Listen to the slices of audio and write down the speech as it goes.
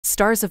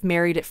stars of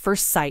Married at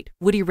First Sight,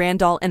 Woody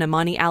Randall and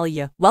Amani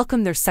Aliyya,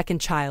 welcome their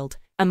second child.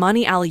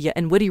 Amani Aliyya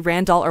and Woody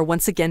Randall are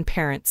once again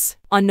parents.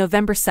 On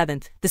November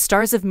 7th, the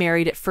stars of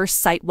Married at First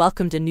Sight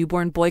welcomed a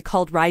newborn boy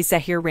called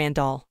Zahir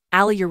Randall.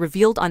 Aliyya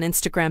revealed on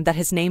Instagram that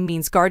his name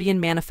means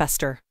guardian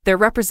manifester. Their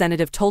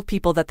representative told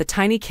people that the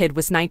tiny kid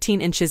was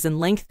 19 inches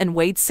in length and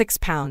weighed 6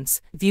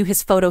 pounds. View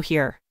his photo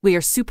here. We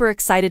are super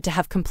excited to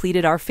have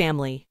completed our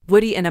family.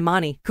 Woody and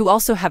Amani, who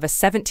also have a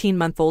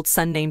 17-month-old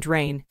son named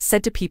Rain,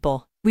 said to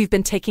people, "We've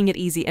been taking it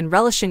easy and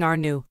relishing our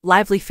new,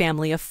 lively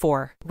family of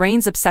 4.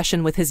 Rain's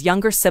obsession with his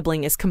younger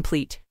sibling is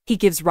complete. He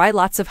gives Rai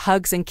lots of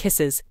hugs and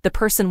kisses," the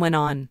person went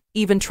on.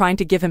 "Even trying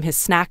to give him his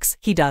snacks,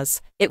 he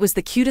does. It was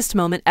the cutest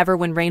moment ever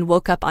when Rain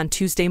woke up on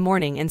Tuesday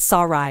morning and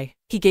saw Rai.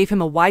 He gave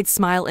him a wide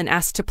smile and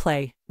asked to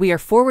play." We are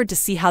forward to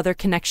see how their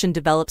connection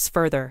develops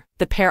further.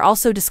 The pair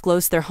also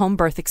disclosed their home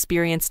birth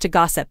experience to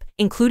Gossip,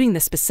 including the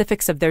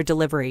specifics of their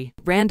delivery.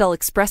 Randall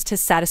expressed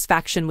his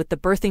satisfaction with the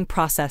birthing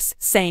process,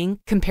 saying,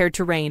 "Compared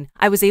to Rain,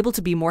 I was able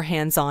to be more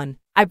hands-on.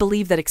 I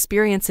believe that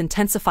experience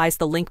intensifies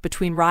the link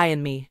between Rai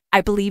and me.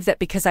 I believe that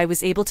because I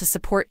was able to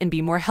support and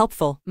be more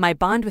helpful, my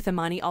bond with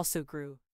Amani also grew."